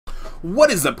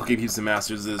What is up, PokePeeps and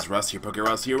Masters? This is Russ here,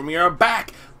 PokeRuss here, and we are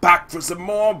back for some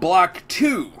more Block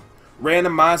 2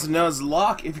 Randomized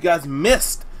Nuzlocke. If you guys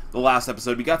missed the last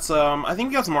episode, we got some, I think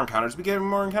we got some more encounters. We get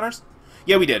more encounters?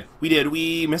 Yeah, we did.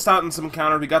 We missed out on some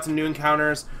encounters. We got some new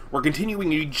encounters. We're continuing.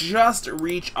 We just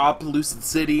reached Lucid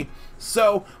City,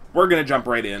 so we're gonna jump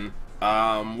right in.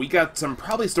 We got some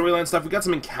probably storyline stuff. We got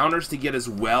some encounters to get as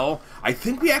well. I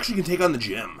think we actually can take on the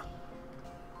gym.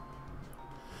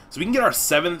 So we can get our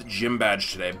 7th gym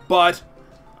badge today, but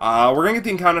we're going to get the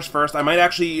encounters first. I might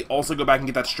actually also go back and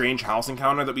get that strange house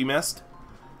encounter that we missed.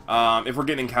 If we're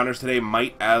getting encounters today,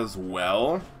 might as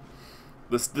well.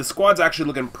 The squad's actually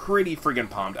looking pretty friggin'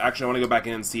 pumped. Actually, I want to go back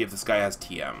in and see if this guy has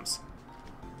TMs.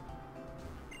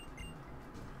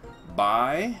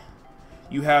 Bye.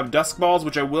 You have Dusk Balls,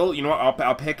 which I will. You know what?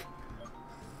 I'll pick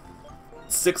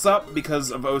 6 up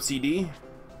because of OCD.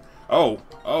 Oh,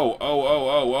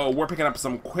 we're picking up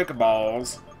some quick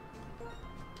balls.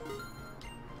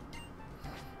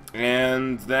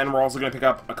 And then we're also going to pick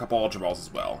up a couple Ultra Balls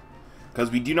as well.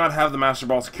 Because we do not have the Master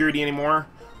Ball security anymore.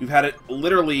 We've had it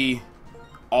literally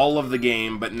all of the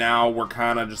game, but now we're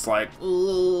kind of just like,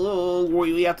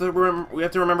 we have to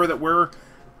remember that we're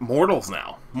mortals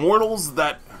now. Mortals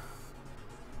that,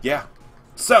 yeah.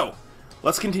 So,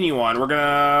 let's continue on. We're going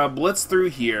to blitz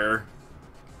through here.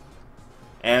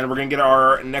 And we're going to get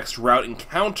our next route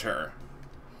encounter.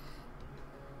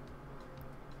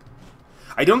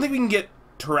 I don't think we can get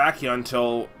Terrakion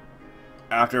until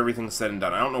after everything's said and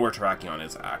done. I don't know where Terrakion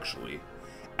is,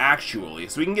 actually.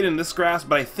 So we can get in this grass,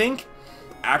 but I think,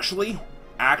 factually,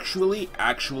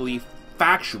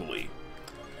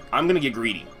 I'm going to get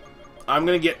greedy. I'm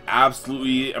going to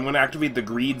activate the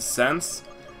greed sense,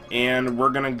 and we're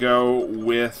going to go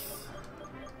with...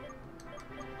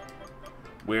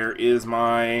 Where is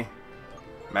my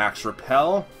max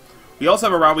repel? We also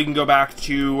have a route we can go back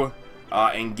to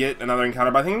and get another encounter,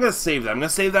 but I think I'm going to save that. I'm going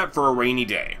to save that for a rainy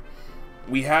day.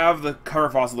 We have the cover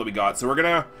fossil that we got, so we're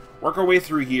going to work our way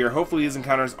through here. Hopefully these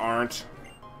encounters aren't...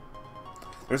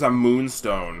 There's a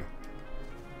moonstone.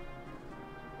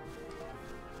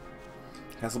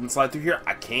 Can I slip and slide through here?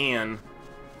 I can.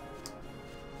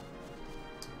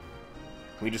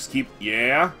 Can we just keep...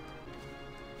 Yeah?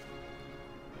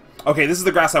 Okay, this is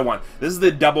the grass I want. This is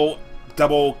the double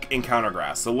encounter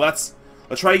grass. So let's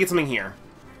try to get something here.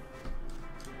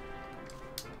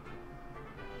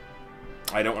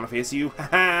 I don't want to face you.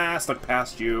 Haha, stuck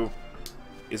past you.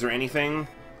 Is there anything?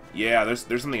 Yeah, there's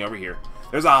something over here.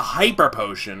 There's a hyper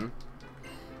potion.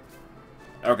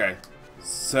 Okay.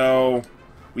 So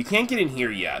we can't get in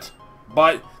here yet.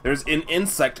 But there's an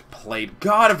insect plate.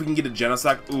 God, if we can get a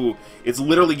Genesect. Ooh, it's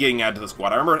literally getting added to the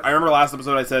squad. I remember last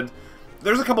episode I said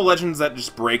there's a couple legends that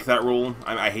just break that rule.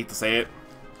 I hate to say it.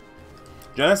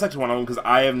 Genesect is one of them, because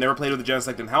I have never played with the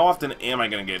Genesect, and how often am I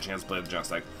going to get a chance to play with the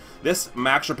Genesect? This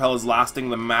max repel is lasting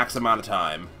the max amount of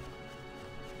time.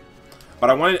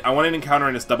 But I want an encounter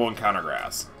in this double encounter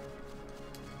grass.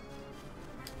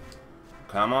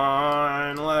 Come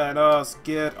on, let us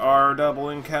get our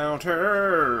double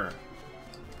encounter.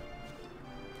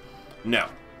 No.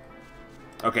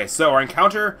 Okay, so our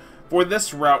encounter for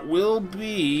this route will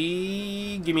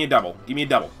be... Give me a double. Give me a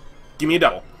double. Give me a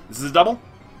double. This is a double?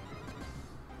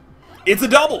 It's a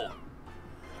double!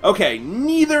 Okay,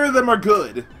 neither of them are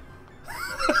good.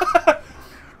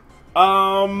 What do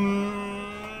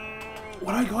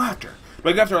I go after? Do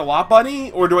I go after a Lot Bunny?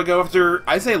 Or do I go after...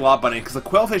 I say Lot Bunny, because the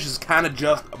Quailfish is kind of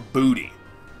just booty.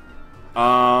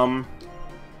 So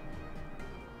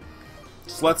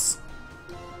let's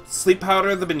Sleep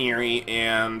Powder the Baneri,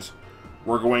 and...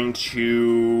 we're going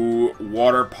to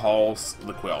Water Pulse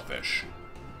the Quailfish.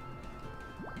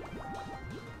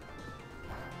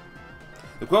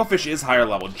 The Quailfish is higher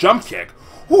level. Jump Kick!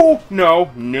 Oh,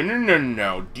 no.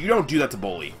 No. You don't do that to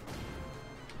Bully.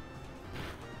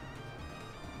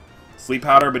 Sleep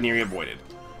Powder, Baneri avoided.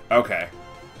 Okay.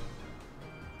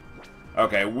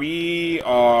 Okay, we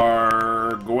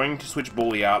are going to switch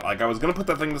Bully out. Like, I was going to put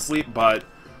that thing to sleep, but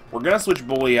we're going to switch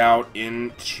Bully out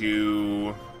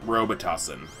into...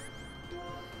 Robitussin.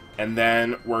 And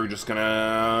then we're just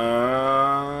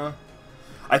gonna...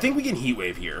 I think we can Heat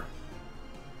Wave here.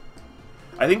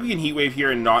 I think we can Heat Wave here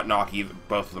and not knock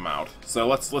both of them out. So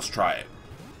let's try it.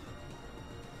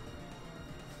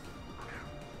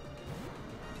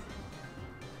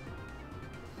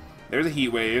 There's a Heat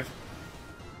Wave.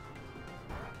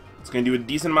 It's gonna do a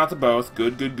decent amount to both.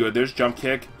 Good. There's Jump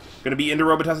Kick. Gonna be into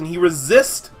Robitussin. He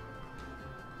resists.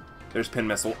 There's Pin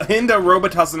Missile. Into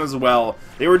Robitussin as well.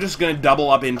 They were just going to double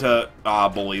up into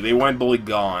Bully. They wanted Bully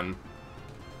gone.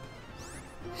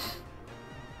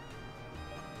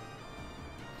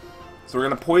 So we're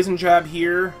gonna Poison Jab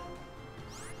here.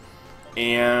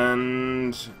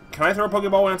 And... can I throw a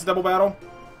Pokeball when it's a double battle?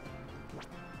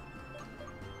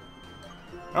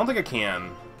 I don't think I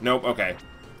can. Nope, okay.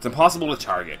 It's impossible to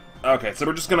target. Okay, so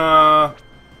we're just gonna...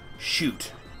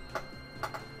 shoot.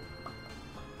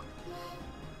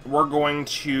 We're going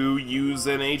to use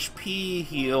an HP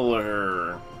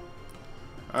healer.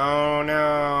 Oh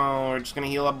no, we're just gonna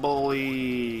heal a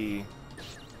bully.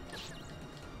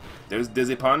 There's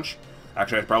Dizzy Punch.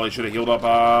 Actually, I probably should have healed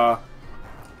up,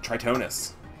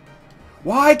 Tritonus.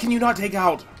 Why can you not take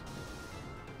out...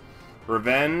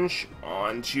 Revenge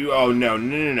onto... oh,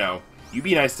 no. You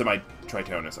be nice to my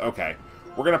Tritonus. Okay.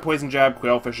 We're gonna Poison Jab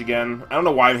Quailfish again. I don't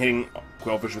know why I'm hitting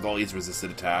Quailfish with all these resisted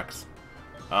attacks.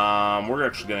 We're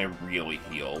actually gonna really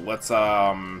heal. Let's,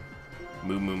 Moo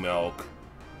Moo Milk,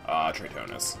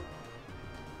 Tritonus.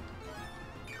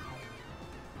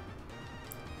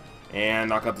 And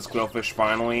knock out this Quailfish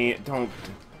finally. Don't...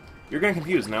 you're getting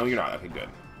confused. No, you're not. Okay, good.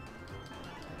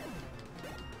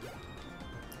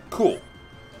 Cool.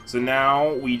 So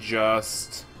now we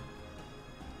just...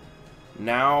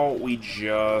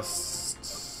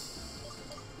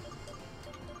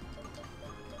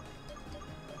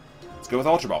 let's go with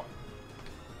Ultra Ball.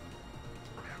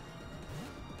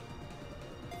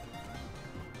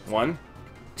 One,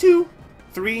 two,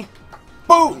 three,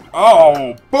 boom!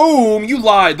 Oh, boom! You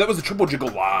lied! That was a triple jiggle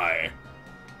lie.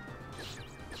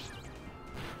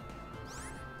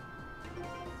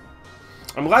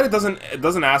 I'm glad it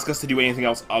doesn't ask us to do anything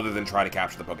else other than try to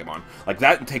capture the Pokemon. Like,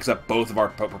 that takes up both of our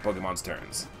Pokemon's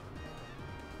turns.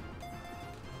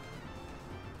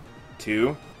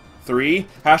 2, 3,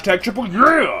 hashtag triple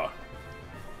yeah!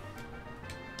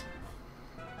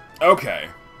 Okay.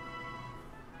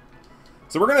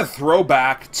 So we're gonna throw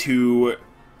back to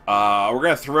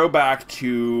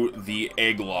the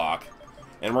Egg Lock,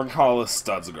 and we're gonna call this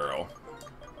Studs Girl.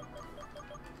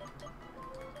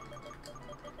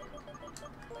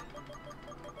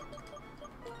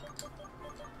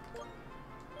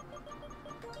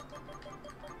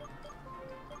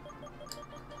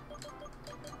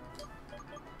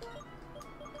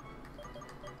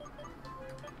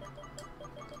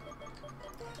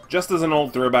 Just as an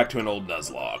old throwback to an old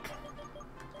Nuzlocke.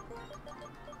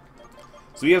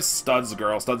 So we have Studs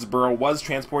Girl. Studs Girl was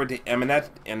transported to Eminet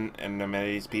in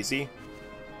Eminet's PC.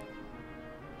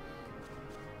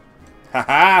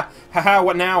 Haha! Haha!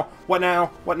 What now? What now?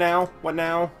 What now? What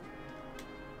now?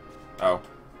 Oh.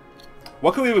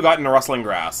 What could we have gotten in Rustling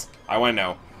Grass? I want to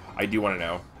know. I do want to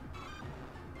know.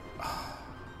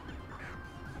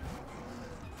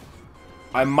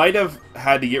 I might have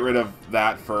had to get rid of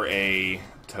that for a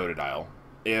Totodile.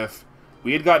 If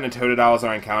we had gotten a Totodile as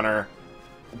our encounter,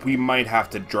 we might have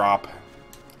to drop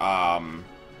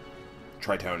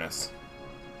Tritonus.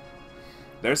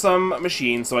 There's some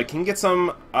machines, so I can get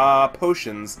some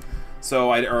potions.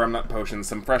 So I'm not potions,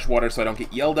 some fresh water, so I don't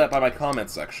get yelled at by my comment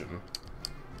section.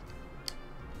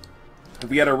 If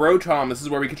we had a Rotom, this is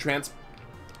where we could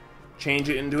change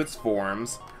it into its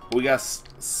forms. But we got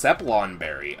Ceplon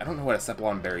Berry. I don't know what a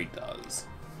Ceplon Berry does.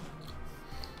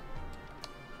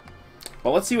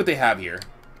 But let's see what they have here.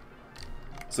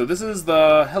 So this is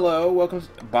the... hello, welcome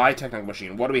to buy Technical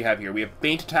Machine. What do we have here? We have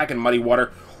Faint Attack and Muddy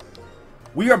Water.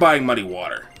 We are buying Muddy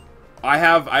Water. I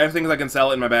have things I can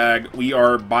sell in my bag. We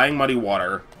are buying Muddy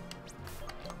Water.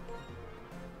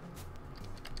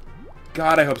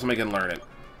 God, I hope somebody can learn it.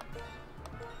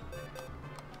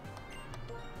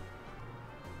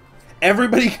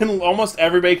 Almost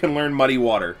everybody can learn Muddy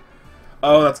Water.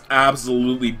 Oh, that's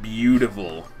absolutely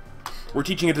beautiful. We're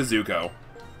teaching it to Zuko.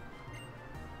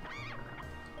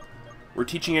 We're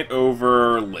teaching it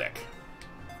over Lick.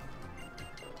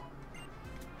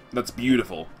 That's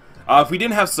beautiful. If we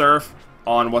didn't have Surf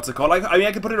on what's it called, I mean,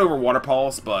 I could put it over Water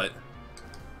Pulse, but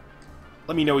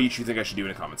let me know what you think I should do in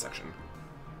the comment section.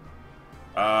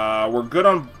 We're good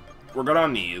on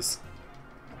these.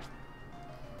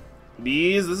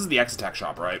 This is the X Attack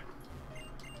shop, right?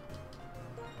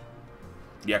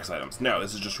 The X items. No,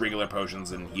 this is just regular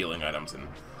potions and healing items and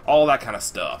all that kind of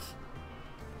stuff.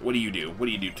 What do you do? What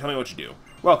do you do? Tell me what you do.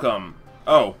 Welcome.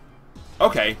 Oh.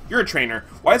 Okay, you're a trainer.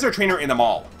 Why is there a trainer in the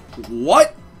mall?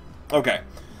 What? Okay.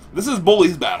 This is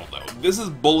Bully's battle, though. This is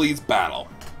Bully's battle.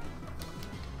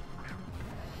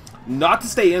 Not to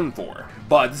stay in for,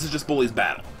 but this is just Bully's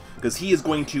battle. Because he is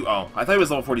going to... oh, I thought he was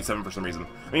level 47 for some reason.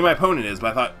 I mean, my opponent is,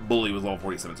 but I thought Bully was level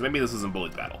 47, so maybe this isn't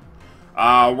Bully's battle.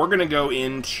 We're gonna go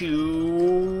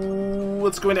into...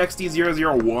 let's go into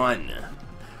XD001.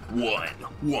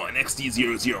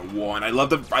 XD001. I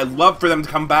love for them to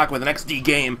come back with an XD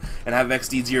game and have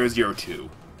XD002.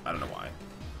 I don't know why.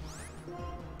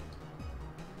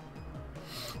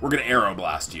 We're gonna Aero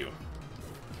Blast you.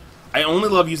 I only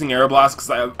love using Aero Blast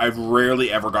because I've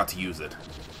rarely ever got to use it.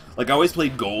 Like, I always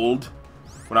played Gold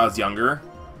when I was younger,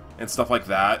 and stuff like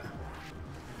that.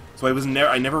 So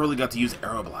I never really got to use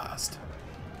Aero Blast.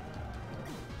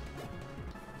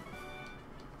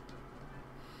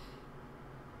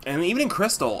 And even in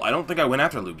Crystal, I don't think I went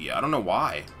after Lugia. I don't know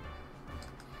why.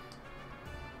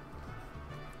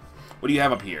 What do you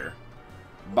have up here?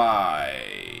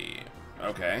 Bye.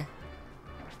 Okay.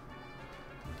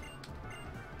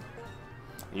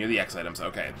 And you're the X items.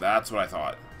 Okay, that's what I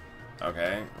thought.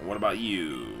 Okay, what about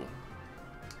you?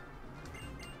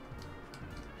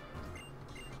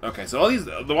 Okay, so all these,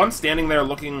 the ones standing there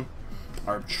looking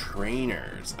are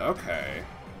trainers. Okay.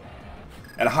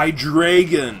 And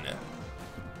Hydreigon.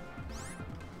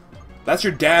 That's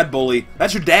your dad, bully.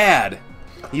 That's your dad.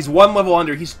 He's one level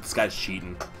under. This guy's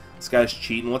cheating. This guy's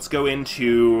cheating. Let's go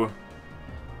into...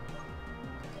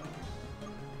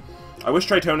 I wish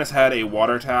Tritonus had a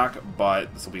water attack,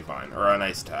 but this will be fine. Or an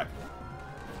ice attack.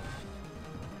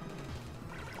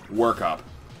 Work up.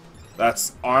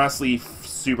 That's honestly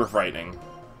super frightening.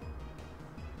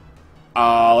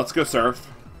 Let's go Surf.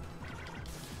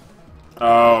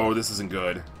 Oh, this isn't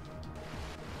good.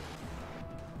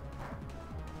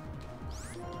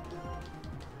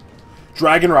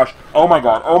 Dragon Rush. Oh my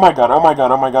god, oh my god, oh my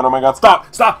god, oh my god, oh my god.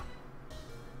 Stop! Stop!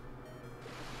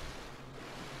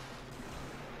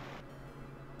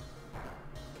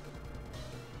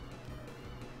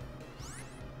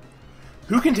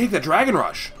 Who can take that Dragon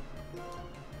Rush?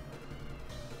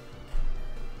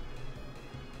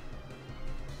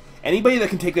 Anybody that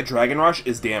can take that Dragon Rush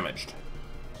is damaged.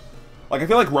 Like, I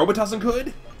feel like Robitussin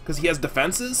could, because he has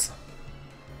defenses.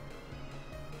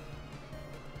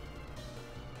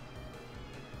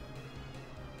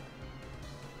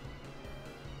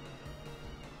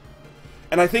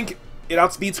 And I think it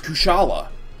outspeeds Kushala.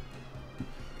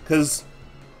 Because...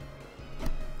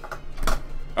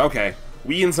 Okay.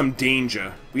 We in some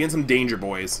danger. We in some danger,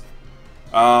 boys.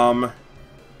 Kyurem.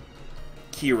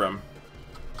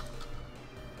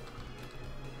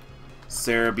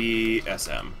 Cerebi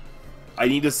SM. I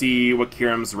need to see what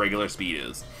Kyurem's regular speed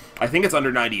is. I think it's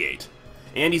under 98.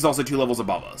 And he's also 2 levels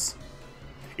above us.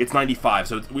 It's 95,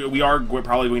 so we're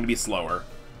probably going to be slower.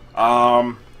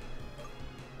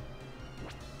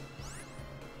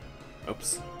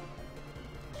 Oops.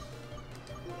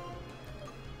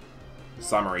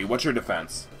 Summary. What's your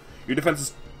defense? Your defense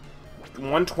is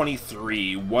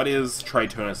 123. What is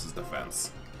Tritonus'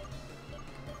 defense?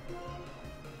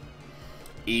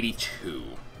 82.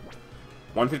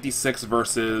 156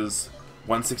 versus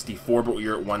 164, but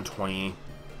you're at 120.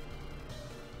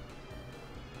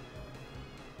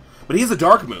 But he has a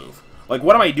dark move. Like,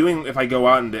 what am I doing if I go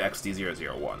out into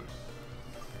XD001?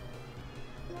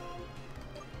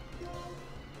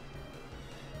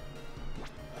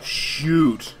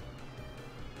 Shoot.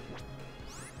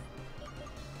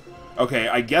 Okay,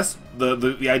 I guess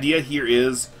the idea here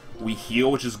is we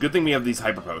heal, which is a good thing we have these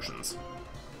hyper potions.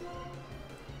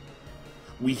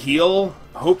 We heal,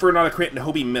 hope for not a crit, and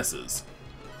hope he misses.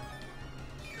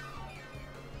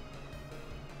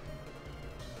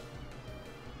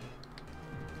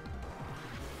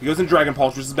 He goes in Dragon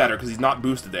Pulse, which is better, because he's not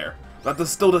boosted there. But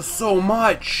this still does so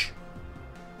much!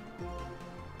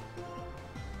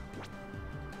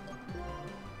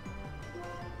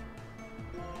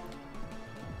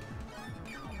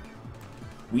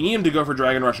 We need him to go for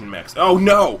Dragon Rush and Mix. Oh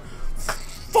no!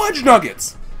 Fudge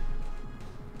Nuggets!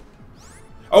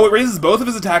 Oh, it raises both of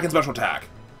his attack and special attack.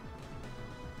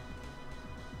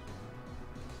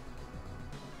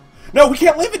 No, we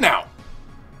can't live it now!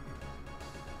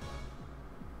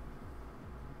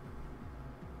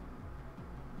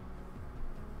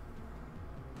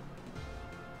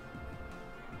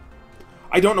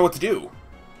 I don't know what to do.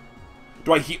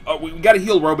 Do I heal? We gotta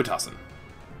heal Robitussin.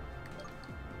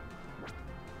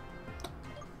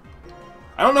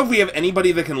 I don't know if we have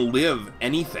anybody that can live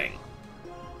anything.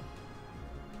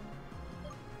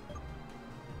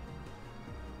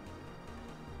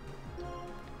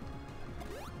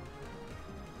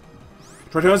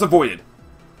 Tritonus avoided.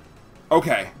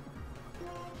 Okay.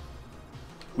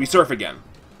 We Surf again.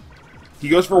 He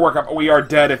goes for a workup. We are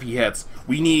dead if he hits.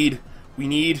 We need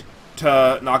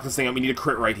to knock this thing out. We need a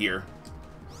crit right here.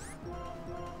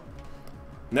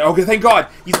 No, okay, thank God.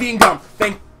 He's being dumb.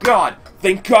 Thank God.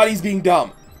 Thank God he's being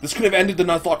dumb. This could have ended the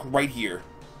Nuzlocke right here.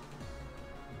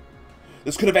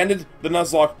 This could have ended the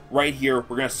Nuzlocke right here.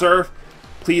 We're gonna Surf.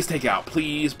 Please take out.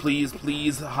 Please, please,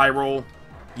 please. High roll.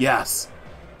 Yes.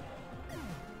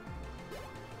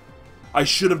 I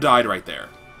should have died right there.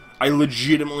 I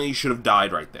legitimately should have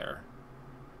died right there.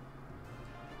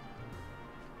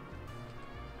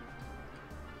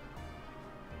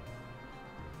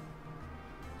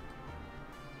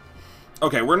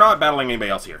 Okay, we're not battling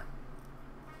anybody else here.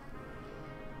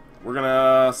 We're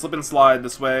gonna slip and slide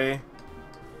this way.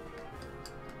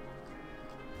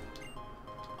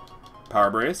 Power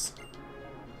Brace.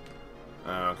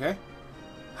 Okay.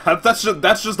 That's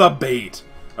just a bait.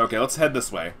 Okay, let's head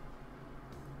this way.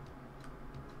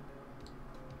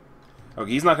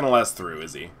 Okay, he's not gonna let us through,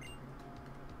 is he?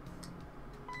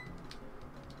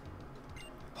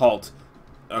 Halt.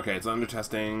 Okay, it's under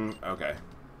testing. Okay.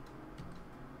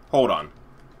 Hold on.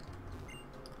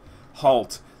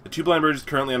 Halt. The two blind birds is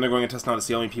currently undergoing a test now to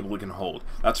see how many people we can hold.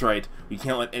 That's right. We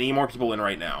can't let any more people in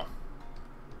right now.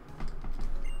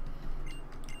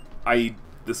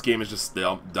 This game is just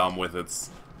dumb with its...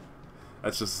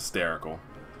 That's just hysterical.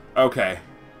 Okay.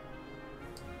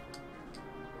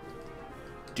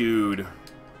 Dude.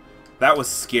 That was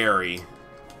scary.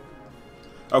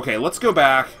 Okay, let's go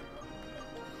back.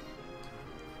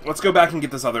 Let's go back and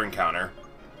get this other encounter.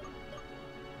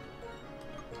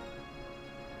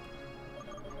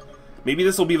 Maybe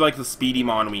this will be like the speedy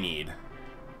mon we need.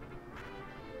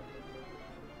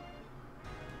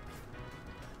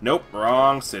 Nope,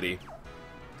 wrong city.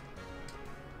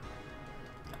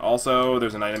 Also,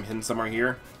 there's an item hidden somewhere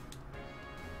here.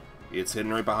 It's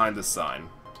hidden right behind this sign.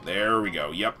 There we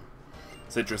go, yep.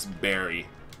 Citrus berry.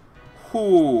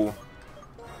 Whoo.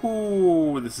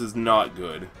 Whoo, this is not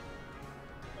good.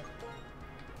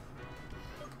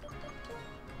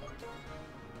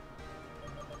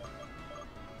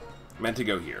 Meant to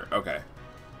go here, okay.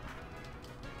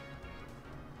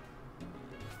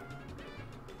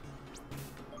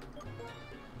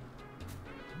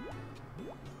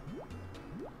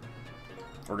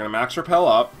 We're gonna max repel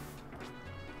up.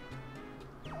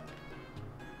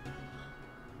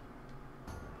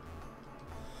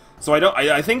 So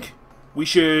I think we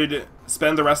should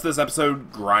spend the rest of this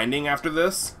episode grinding after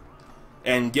this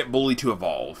and get Bully to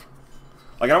evolve.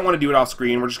 Like, I don't want to do it off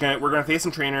screen. We're gonna face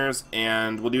some trainers,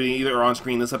 and we'll do it either on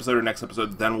screen this episode or next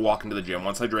episode. Then we'll walk into the gym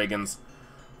once Hydreigon's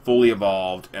fully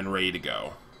evolved and ready to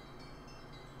go.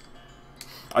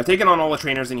 I've taken on all the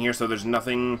trainers in here, so there's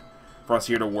nothing for us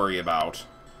here to worry about.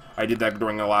 I did that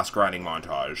during the last grinding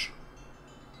montage.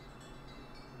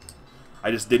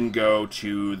 I just didn't go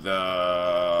to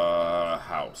the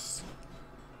house.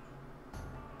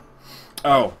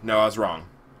 Oh, no, I was wrong.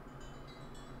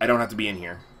 I don't have to be in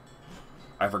here.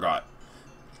 I forgot.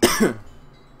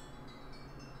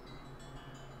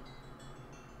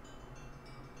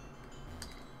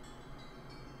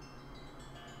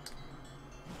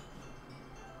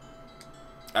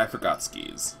 I forgot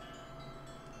skis.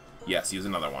 Yes, use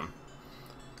another one.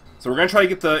 So we're going to try to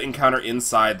get the encounter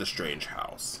inside the strange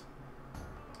house.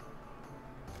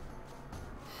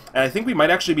 And I think we might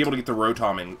actually be able to get the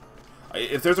Rotom in.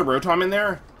 If there's a Rotom in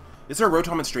there... Is there a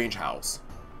Rotom in Strange House?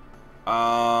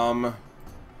 I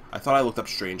thought I looked up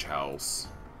Strange House.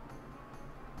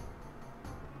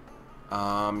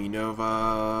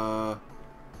 Unova...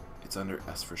 It's under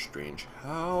S for Strange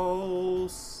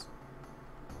House.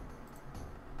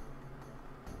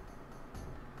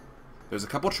 There's a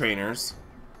couple trainers.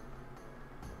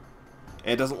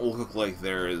 And it doesn't look like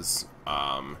there is,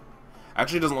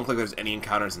 Actually, it doesn't look like there's any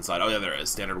encounters inside. Oh, yeah, there is.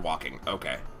 Standard walking.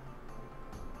 Okay.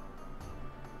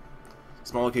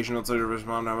 Small location outside of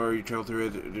respawn. However, you travel through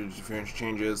it, interference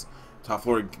changes. Top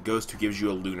floor goes to gives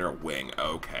you a lunar wing.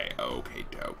 Okay, okay,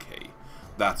 okay.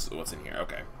 That's what's in here.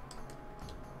 Okay.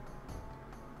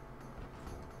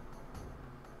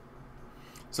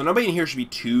 So nobody in here should be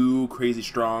too crazy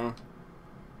strong.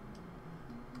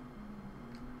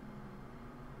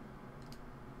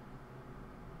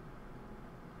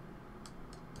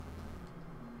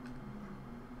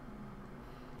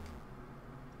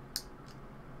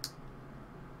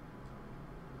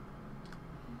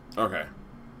 Okay.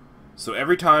 So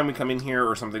every time we come in here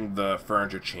or something, the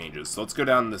furniture changes. So let's go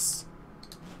down this...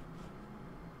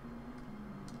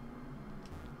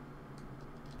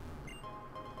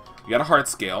 We got a heart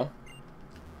scale.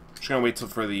 Just gonna wait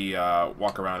for the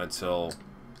walk around until...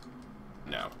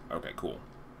 No. Okay, cool.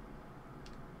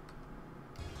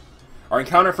 Our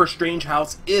encounter for Strange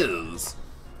House is...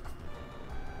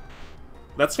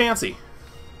 That's fancy.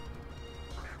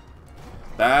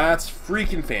 That's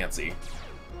freaking fancy.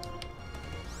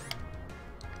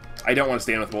 I don't want to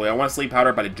stand with Bully. I want to Sleep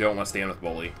Powder, but I don't want to stand with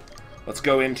Bully. Let's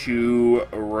go into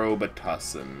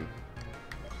Robitussin.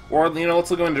 Or, you know,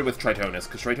 let's go into it with Tritonus,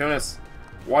 because Tritonus,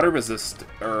 water resist,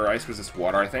 or ice resist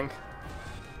water, I think.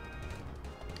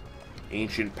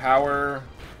 Ancient Power.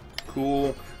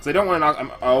 Cool. Because I don't want to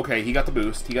knock... oh, okay, he got the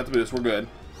boost. He got the boost. We're good.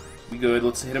 We good.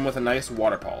 Let's hit him with a nice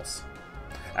Water Pulse.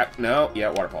 No, yeah,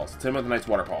 Water Pulse. Let's hit him with a nice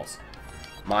Water Pulse.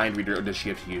 Mind Reader, or does she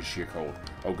have to use Sheer Cold?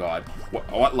 Oh, God.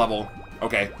 What level?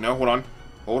 Okay, no, hold on.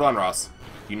 Hold on, Ross.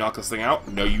 You knock this thing out?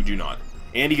 No, you do not.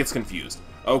 And he gets confused.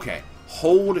 Okay,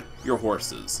 hold your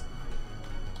horses.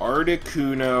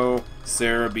 Articuno,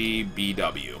 Cerebi,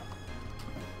 BW.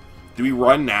 Do we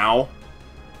run now?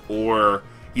 Or,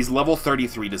 he's level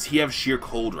 33. Does he have sheer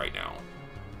cold right now?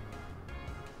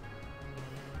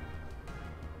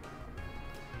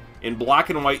 In Black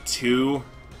and White 2...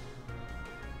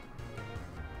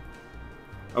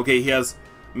 Okay, he has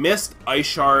Mist, Ice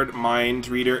Shard, Mind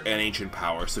Reader, and Ancient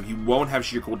Power, so he won't have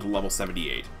sheer cold to level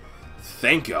 78.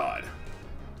 Thank God.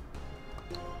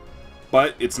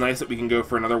 But it's nice that we can go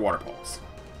for another Water Pulse.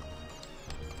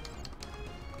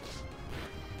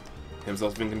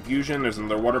 Himself's been confusion. There's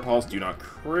another Water Pulse. Do not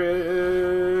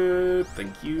crit.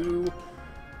 Thank you.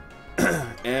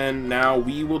 And now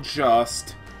we will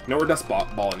just... No, we're Dusk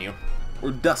Balling you.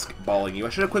 We're Dusk Balling you. I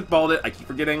should have Quick Balled it. I keep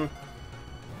forgetting.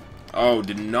 Oh,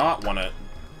 did not want to...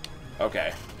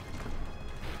 Okay.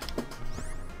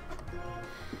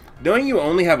 Knowing you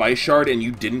only have Ice Shard and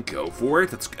you didn't go for it,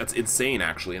 that's insane,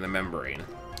 actually, in the Membrane.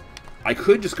 I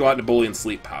could just go out to Bully and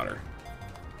Sleep Powder.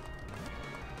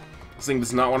 This thing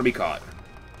does not want to be caught.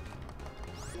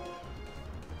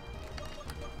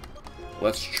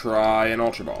 Let's try an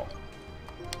Ultra Ball.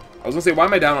 I was going to say, why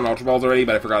am I down on Ultra Balls already,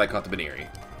 but I forgot I caught the Baneri.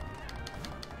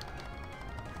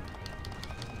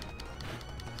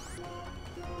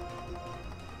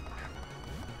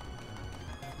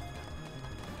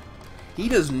 He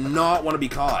does not want to be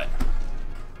caught.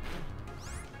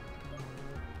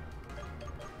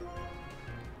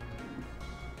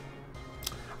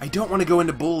 I don't want to go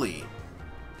into Bully.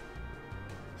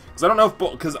 Because I don't know if...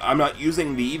 Because I'm not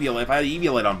using the Eviolite. If I had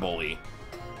Eviolite on Bully,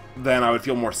 then I would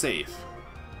feel more safe.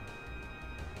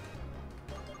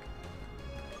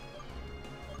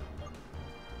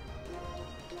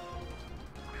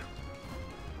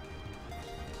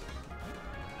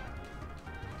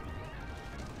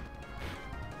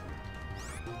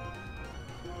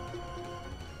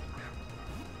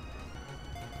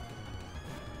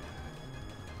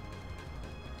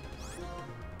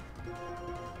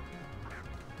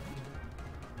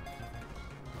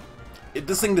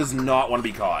 This thing does not want to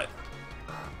be caught.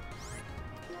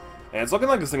 And it's looking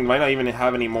like this thing might not even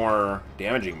have any more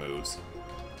damaging moves.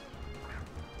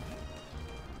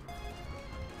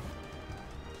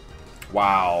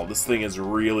 Wow, this thing is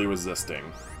really resisting.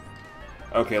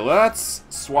 Okay, let's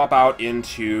swap out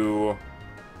into...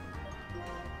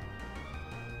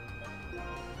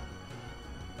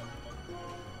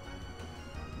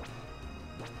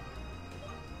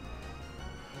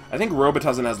 I think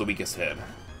Robitussin has the weakest hit.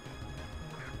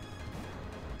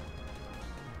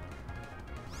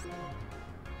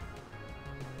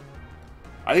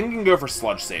 I think we can go for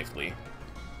Sludge safely.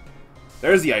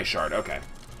 There's the Ice Shard, okay.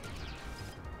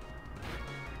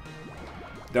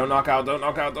 Don't knock out, don't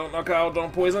knock out, don't knock out,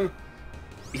 don't poison.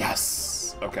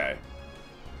 Yes! Okay.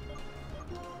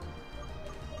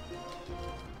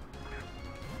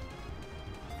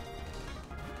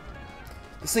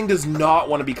 This thing does not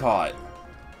want to be caught.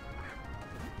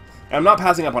 And I'm not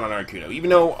passing up on an Articuno, even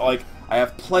though, like, I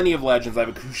have plenty of legends. I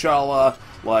have a Kushala,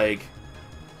 like...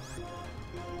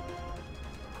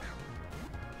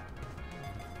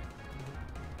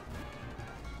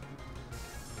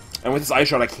 And with this Ice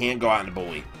Shard, I can't go out into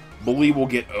Bully. Bully will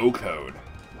get O-Code.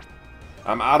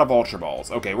 I'm out of Ultra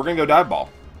Balls. Okay, we're gonna go Dive Ball.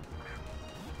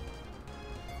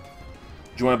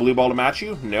 Do you want a Blue Ball to match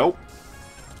you? Nope.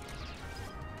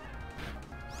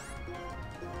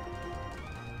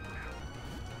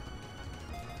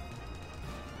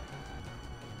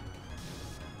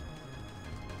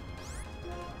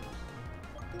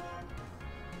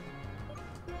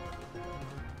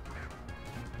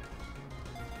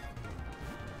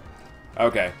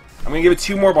 Okay. I'm gonna give it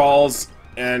 2 more balls,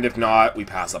 and if not, we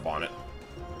pass up on it.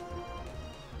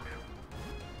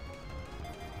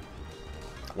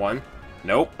 1.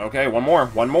 Nope. Okay, 1 more.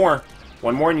 1 more.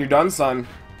 1 more and you're done, son.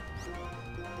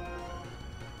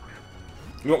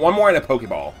 You want 1 more and a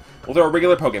Pokeball. We'll throw a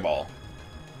regular Pokeball.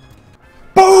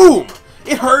 Boom!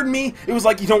 It hurt me! It was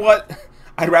like, you know what?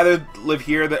 I'd rather live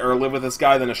here or live with this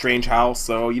guy than a strange house,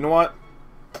 so you know what?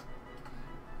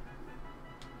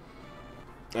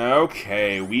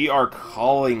 Okay, we are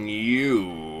calling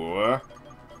you...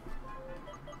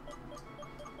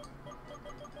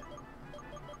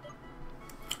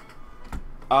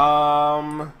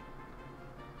 I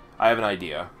have an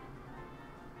idea.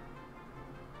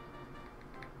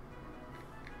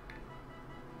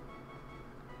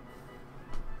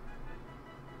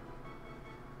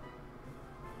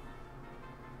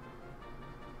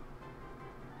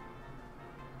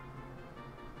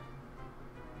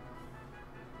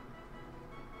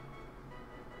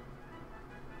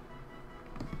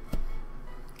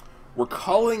 We're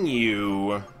calling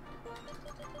you...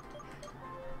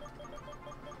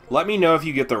 Let me know if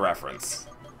you get the reference.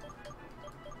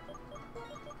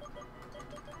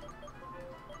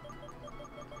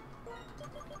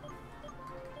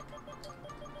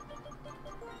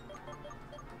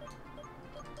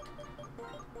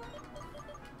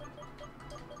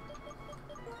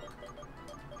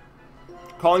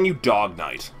 Calling you Dog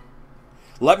Knight.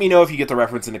 Let me know if you get the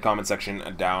reference in the comment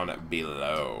section down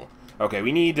below. Okay,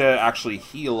 we need to actually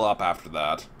heal up after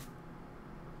that.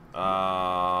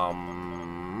 Oh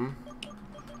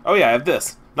yeah, I have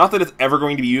this. Not that it's ever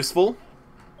going to be useful,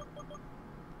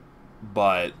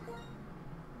 but...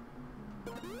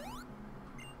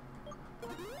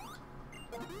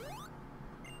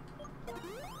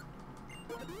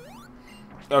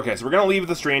 Okay, so we're gonna leave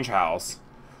the strange house.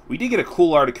 We did get a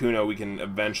cool Articuno we can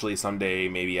eventually someday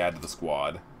maybe add to the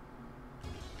squad.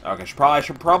 Okay, I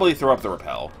should probably throw up the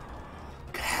repel.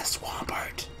 Look at that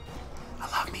Swampert.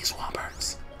 I love me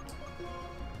Swamperts.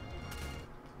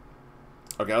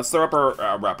 Okay, let's throw up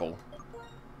our Repel.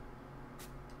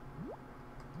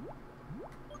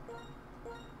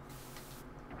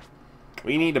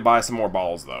 We need to buy some more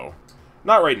balls, though.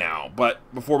 Not right now, but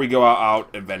before we go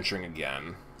out adventuring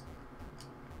again.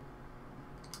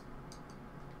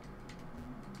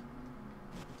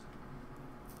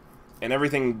 And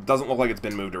everything doesn't look like it's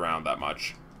been moved around that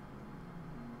much.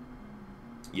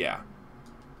 Yeah.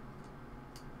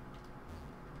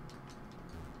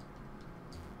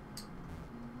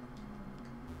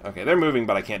 Okay, they're moving,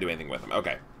 but I can't do anything with them.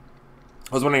 Okay.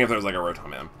 I was wondering if there was like a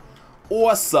Rotom-M.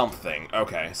 Or something.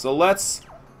 Okay, so let's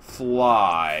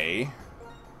fly.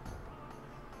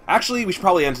 Actually, we should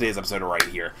probably end today's episode right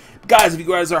here. Guys, if you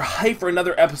guys are hyped for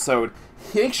another episode,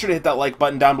 make sure to hit that like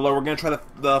button down below. We're going to try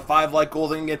the 5 like goal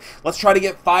thing again. Let's try to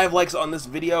get 5 likes on this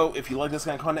video. If you like this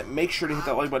kind of content, make sure to hit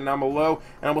that like button down below.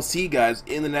 And I will see you guys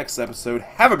in the next episode.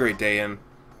 Have a great day, and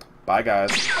bye,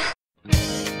 guys.